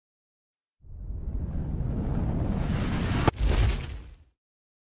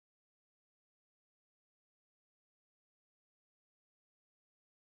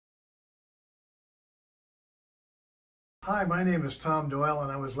Hi, my name is Tom Doyle,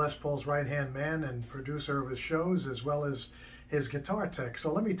 and I was Les Paul's right-hand man and producer of his shows as well as his guitar tech.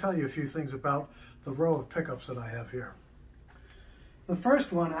 So let me tell you a few things about the row of pickups that I have here. The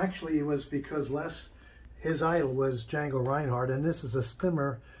first one actually was because his idol was Django Reinhardt, and this is a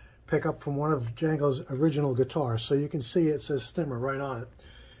Stimmer pickup from one of Django's original guitars. So you can see it says Stimmer right on it.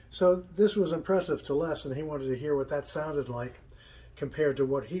 So this was impressive to Les, and he wanted to hear what that sounded like compared to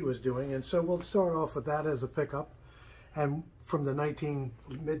what he was doing. And so we'll start off with that as a pickup. And from the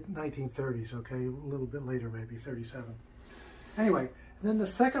mid-1930s, okay, a little bit later, maybe 37. Anyway, then the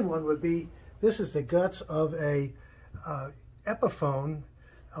second one would be, this is the guts of a Epiphone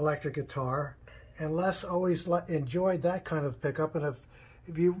electric guitar, and Les always enjoyed that kind of pickup. And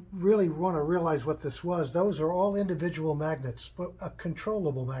if you really want to realize what this was, those are all individual magnets, but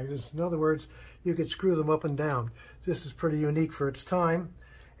controllable magnets. In other words, you could screw them up and down. This is pretty unique for its time.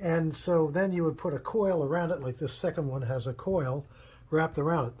 And so then you would put a coil around it, like this second one has a coil wrapped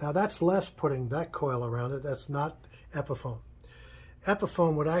around it. Now that's Les putting that coil around it. That's not Epiphone.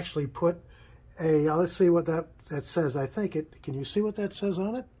 Epiphone would actually put a, let's see what that says. I think it, can you see what that says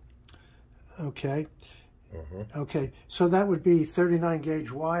on it? Okay. Okay, so that would be 39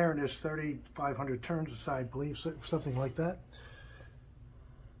 gauge wire, and there's 3,500 turns, I believe, something like that.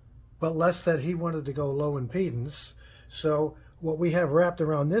 But Les said he wanted to go low impedance, so what we have wrapped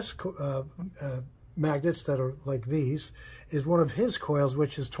around this magnets that are like these is one of his coils,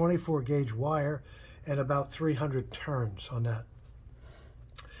 which is 24 gauge wire and about 300 turns on that.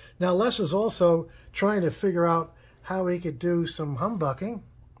 Now Les is also trying to figure out how he could do some humbucking,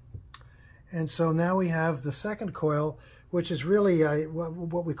 and so now we have the second coil, which is really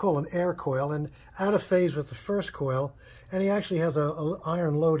what we call an air coil, and out of phase with the first coil. And he actually has a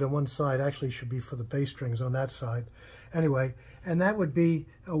iron load on one side. Actually should be for the bass strings on that side. Anyway, and that would be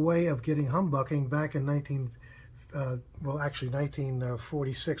a way of getting humbucking back in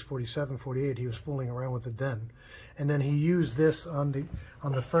 1946, 47, 48. He was fooling around with it then. And then he used this on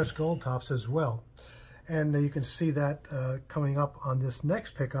the first gold tops as well. And you can see that coming up on this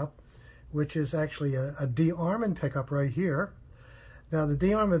next pickup, which is actually a de-arming pickup right here. Now the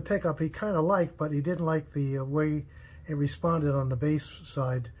de-arming pickup he kind of liked, but he didn't like the way it responded on the bass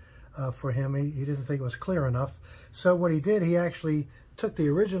side for him. He didn't think it was clear enough. So what he did, he actually took the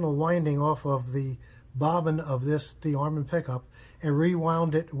original winding off of the bobbin of this de-arming pickup and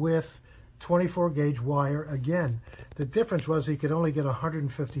rewound it with 24 gauge wire again. The difference was he could only get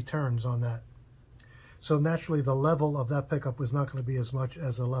 150 turns on that. So naturally the level of that pickup was not going to be as much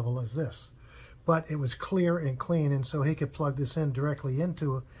as a level as this. But it was clear and clean, and so he could plug this in directly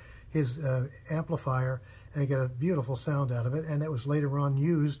into his amplifier and get a beautiful sound out of it, and it was later on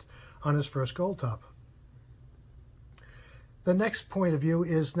used on his first gold top. The next point of view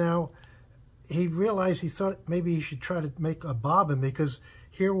is now he realized, he thought maybe he should try to make a bobbin, because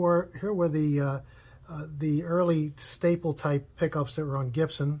here were the early staple type pickups that were on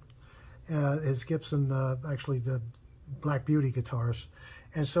Gibson. His Gibson, actually the Black Beauty guitars.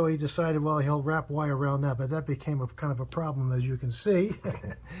 And so he decided, well, he'll wrap wire around that, but that became a kind of a problem, as you can see.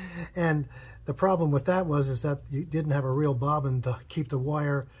 And the problem with that is that you didn't have a real bobbin to keep the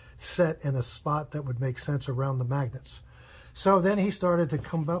wire set in a spot that would make sense around the magnets. So then he started to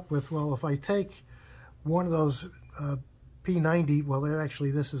come up with, well, if I take one of those P90, well,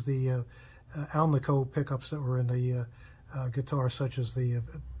 actually this is the Alnico pickups that were in the guitar, such as the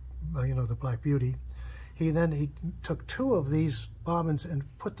the Black Beauty. He took two of these bobbins and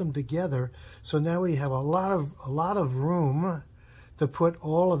put them together. So now we have a lot of room to put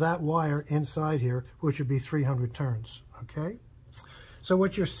all of that wire inside here, which would be 300 turns. Okay. So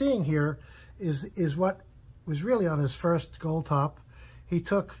what you're seeing here is what was really on his first gold top. He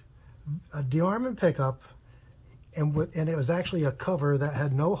took a de-arming pickup, and it was actually a cover that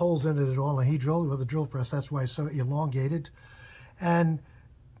had no holes in it at all, and he drilled it with a drill press. That's why it's so elongated. And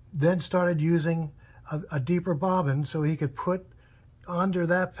then started using a deeper bobbin so he could put under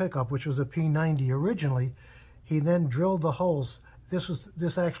that pickup, which was a P90 originally. He then drilled the holes.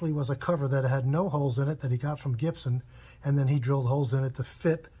 This actually was a cover that had no holes in it that he got from Gibson, and then he drilled holes in it to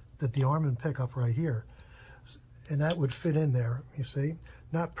fit the de-arming pickup right here. And that would fit in there, you see.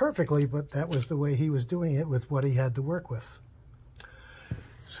 Not perfectly, but that was the way he was doing it with what he had to work with.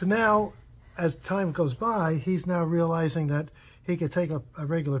 So now, as time goes by, he's now realizing that he could take a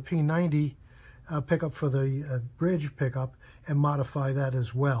regular P90 pickup for the bridge pickup and modify that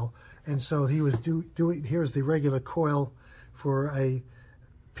as well. And so he was doing, here's the regular coil for a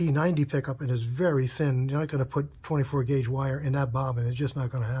P90 pickup, and it's very thin. You're not going to put 24 gauge wire in that bobbin. It's just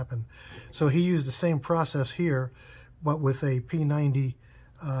not going to happen. So he used the same process here, but with a P90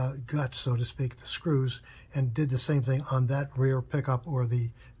 guts, so to speak, the screws, and did the same thing on that rear pickup or the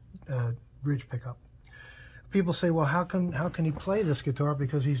bridge pickup. People say, well, how can he play this guitar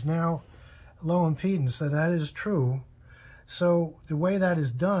because he's now low impedance? So that is true. So the way that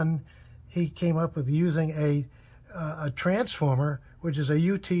is done, he came up with using a transformer, which is a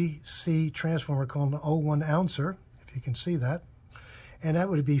UTC transformer called an 01 ouncer, if you can see that. And that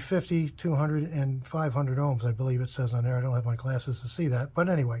would be 50, 200, and 500 ohms, I believe it says on there. I don't have my glasses to see that. But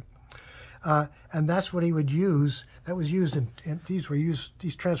anyway, and that's what he would use. That was used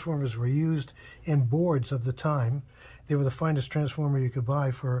these transformers were used in boards of the time. They were the finest transformer you could buy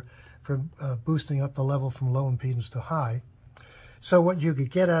for boosting up the level from low impedance to high. So what you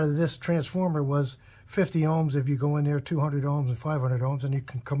could get out of this transformer was 50 ohms if you go in there, 200 ohms and 500 ohms, and you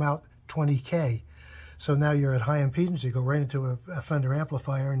can come out 20K. So now you're at high impedance, you go right into a Fender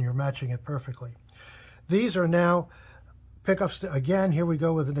amplifier and you're matching it perfectly. These are now pickups, again, here we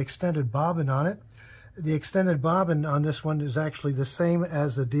go with an extended bobbin on it. The extended bobbin on this one is actually the same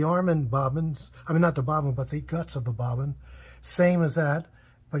as the de-arming bobbins. I mean, not the bobbin, but the guts of the bobbin. Same as that,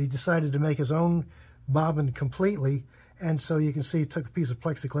 but he decided to make his own bobbin completely. And so you can see he took a piece of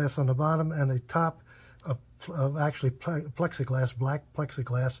plexiglass on the bottom and the top of actually plexiglass, black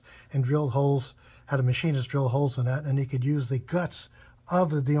plexiglass, and drilled holes, had a machinist drill holes in that, and he could use the guts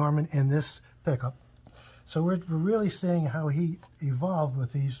of the de-arming in this pickup. So we're really seeing how he evolved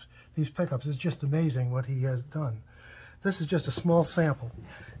with these pickups. It's just amazing what he has done. This is just a small sample.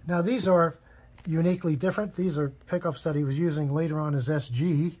 Now these are uniquely different. These are pickups that he was using later on as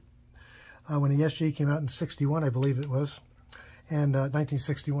SG, when the SG came out in 61, I believe it was, and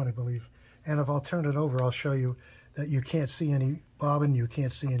 1961, I believe. And if I'll turn it over, I'll show you that you can't see any bobbin, you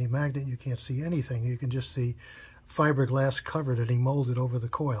can't see any magnet, you can't see anything. You can just see fiberglass covered, and he molded over the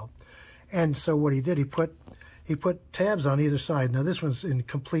coil. And so what he did, he put tabs on either side. Now this one's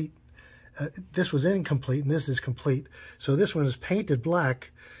incomplete. This was incomplete, and this is complete. So this one is painted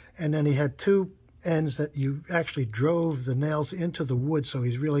black, and then he had two ends that you actually drove the nails into the wood, so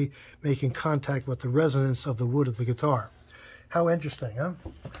he's really making contact with the resonance of the wood of the guitar. How interesting, huh?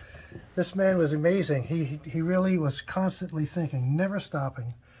 This man was amazing. He really was constantly thinking, never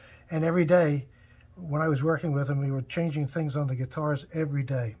stopping. And every day, when I was working with him, we were changing things on the guitars every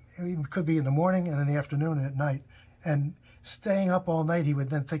day. It could be in the morning and in the afternoon and at night. And staying up all night, he would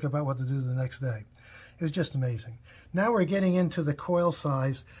then think about what to do the next day. It was just amazing. Now we're getting into the coil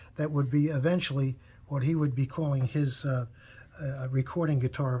size that would be eventually what he would be calling his recording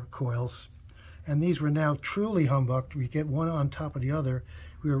guitar coils. And these were now truly humbucked. We get one on top of the other.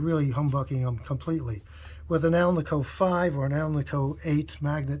 We were really humbucking them completely. With an Alnico 5 or an Alnico 8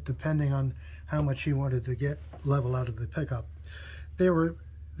 magnet, depending on how much he wanted to get level out of the pickup.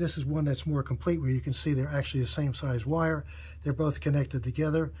 This is one that's more complete, where you can see they're actually the same size wire. They're both connected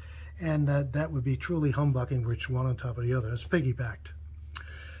together, and that would be truly humbucking, which one on top of the other. It's piggybacked.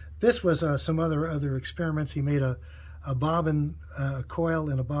 This was some other experiments. He made a bobbin coil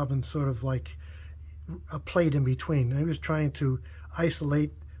and a bobbin sort of like a plate in between. And he was trying to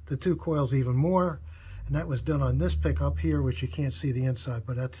isolate the two coils even more, and that was done on this pickup here, which you can't see the inside,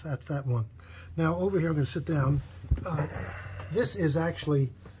 but that's that one. Now over here, I'm going to sit down. This is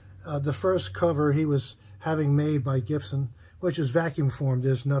actually the first cover he was having made by Gibson, which is vacuum formed.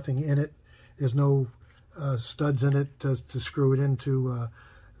 There's nothing in it. There's no studs in it to screw it into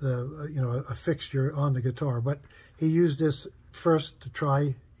a fixture on the guitar. But he used this first to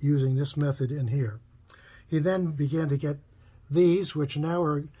try using this method in here. He then began to get these, which now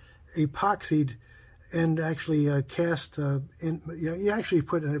are epoxied and actually cast in. You actually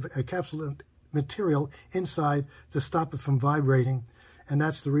put a capsule material inside to stop it from vibrating, and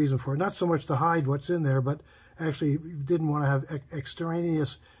that's the reason for it. Not so much to hide what's in there, but actually didn't want to have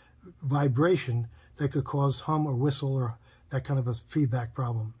extraneous vibration that could cause hum or whistle or that kind of a feedback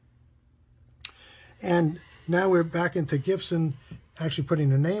problem. And now we're back into Gibson actually putting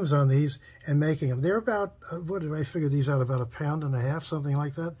the names on these and making them. They're about, what did I figure these out, about 1.5 pounds, something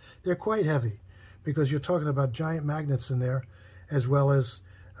like that. They're quite heavy because you're talking about giant magnets in there, as well as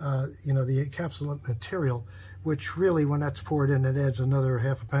the encapsulant material, which really, when that's poured in, it adds another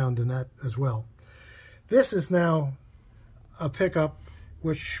 0.5 pound in that as well. This is now a pickup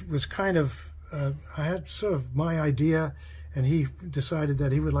which was kind of, I had sort of my idea, and he decided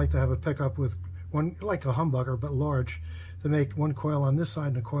that he would like to have a pickup with one, like a humbucker, but large, to make one coil on this side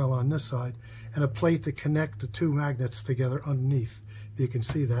and a coil on this side, and a plate to connect the two magnets together underneath. You can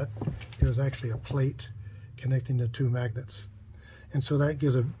see that there's actually a plate connecting the two magnets. And so that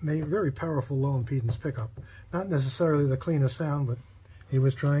gives a very powerful low impedance pickup. Not necessarily the cleanest sound, but he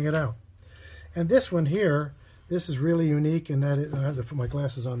was trying it out. And this one here, This is really unique in that I have to put my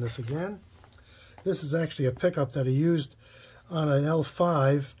glasses on this again. This is actually a pickup that he used on an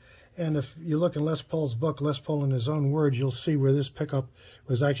L5, and if you look in Les Paul's book, Les Paul in his own words, you'll see where this pickup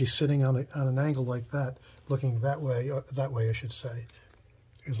was actually sitting on an angle like that, looking that way I should say.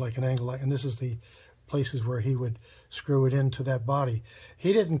 It was like an angle, and this is the places where he would screw it into that body.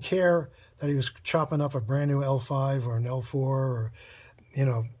 He didn't care that he was chopping up a brand new L5 or an L4 or, you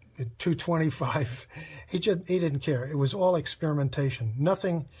know, 225. He didn't care. It was all experimentation.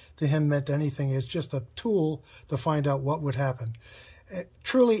 Nothing to him meant anything. It's just a tool to find out what would happen.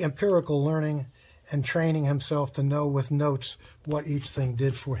 Truly empirical learning and training himself to know with notes what each thing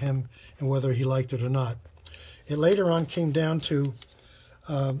did for him and whether he liked it or not. It later on came down to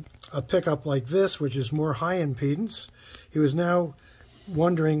a pickup like this, which is more high impedance. He was now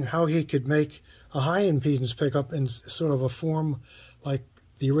wondering how he could make a high impedance pickup in sort of a form like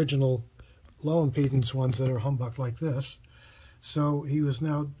the original low impedance ones that are humbucked like this. So he was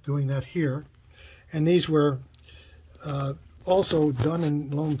now doing that here. And these were also done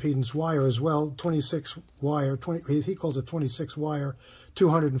in low impedance wire as well, 26 wire, he calls it 26 wire,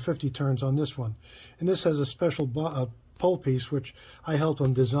 250 turns on this one. And this has a special pole piece, which I helped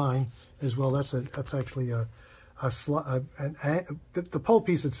him design as well. That's actually the pole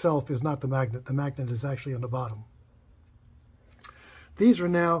piece itself is not the magnet. The magnet is actually on the bottom. These are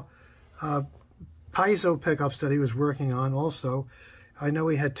now piezo pickups that he was working on also. I know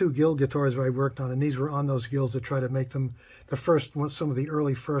he had 2 Gill guitars that I worked on, and these were on those Gills to try to make them the first, some of the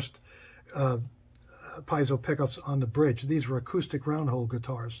early first piezo pickups on the bridge. These were acoustic round hole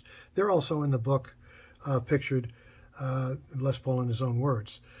guitars. They're also in the book pictured, Les Paul in his own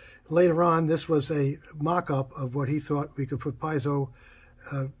words. Later on, this was a mock-up of what he thought we could put piezo,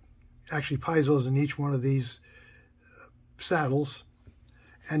 actually piezos in each one of these saddles,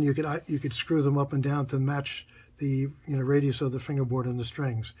 and you could screw them up and down to match the radius of the fingerboard and the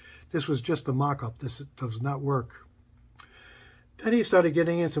strings. This was just a mock-up. This does not work. Then he started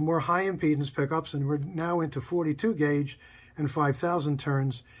getting into more high impedance pickups, and we're now into 42 gauge and 5,000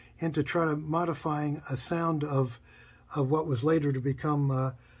 turns, into try to modifying a sound of what was later to become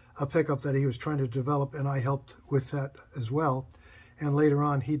a pickup that he was trying to develop, and I helped with that as well. And later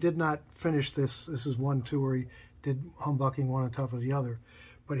on, he did not finish this. This is 1-2 where he did humbucking one on top of the other.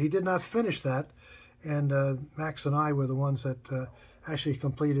 But he did not finish that, and Max and I were the ones that actually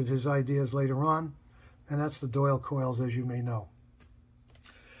completed his ideas later on, and that's the Doyle coils, as you may know.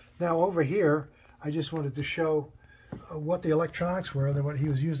 Now over here, I just wanted to show what the electronics were, what he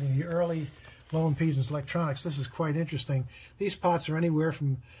was using, the early low impedance electronics. This is quite interesting. These pots are anywhere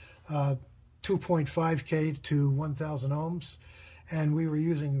from 2.5K to 1,000 ohms, and we were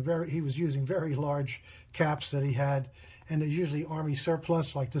using he was using very large caps that he had, and they're usually Army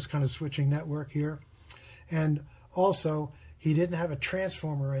surplus, like this kind of switching network here. And also, he didn't have a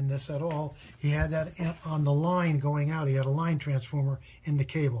transformer in this at all. He had that on the line going out. He had a line transformer in the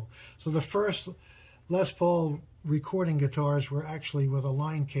cable. So the first Les Paul recording guitars were actually with a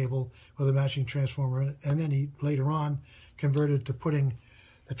line cable with a matching transformer, and then he later on converted to putting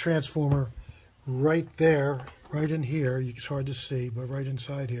the transformer right there, right in here. It's hard to see, but right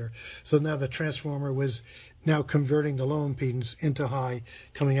inside here. So now the transformer was now converting the low impedance into high,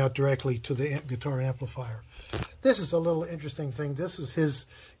 coming out directly to the guitar amplifier. This is a little interesting thing. This is his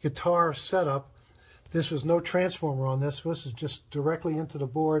guitar setup. This was no transformer on this. This is just directly into the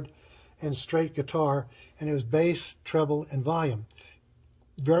board and straight guitar, and it was bass, treble, and volume.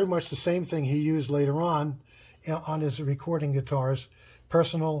 Very much the same thing he used later on his recording guitars,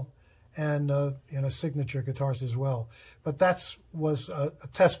 personal and signature guitars as well. But that was a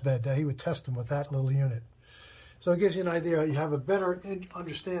test bed that he would test them with that little unit. So it gives you an idea. You have a better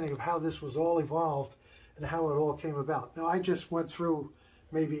understanding of how this was all evolved and how it all came about. Now, I just went through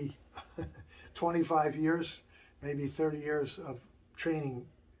maybe 25 years, maybe 30 years of training,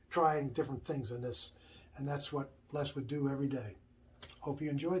 trying different things in this, and that's what Les would do every day. Hope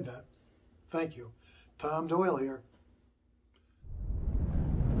you enjoyed that. Thank you. Tom Doyle here.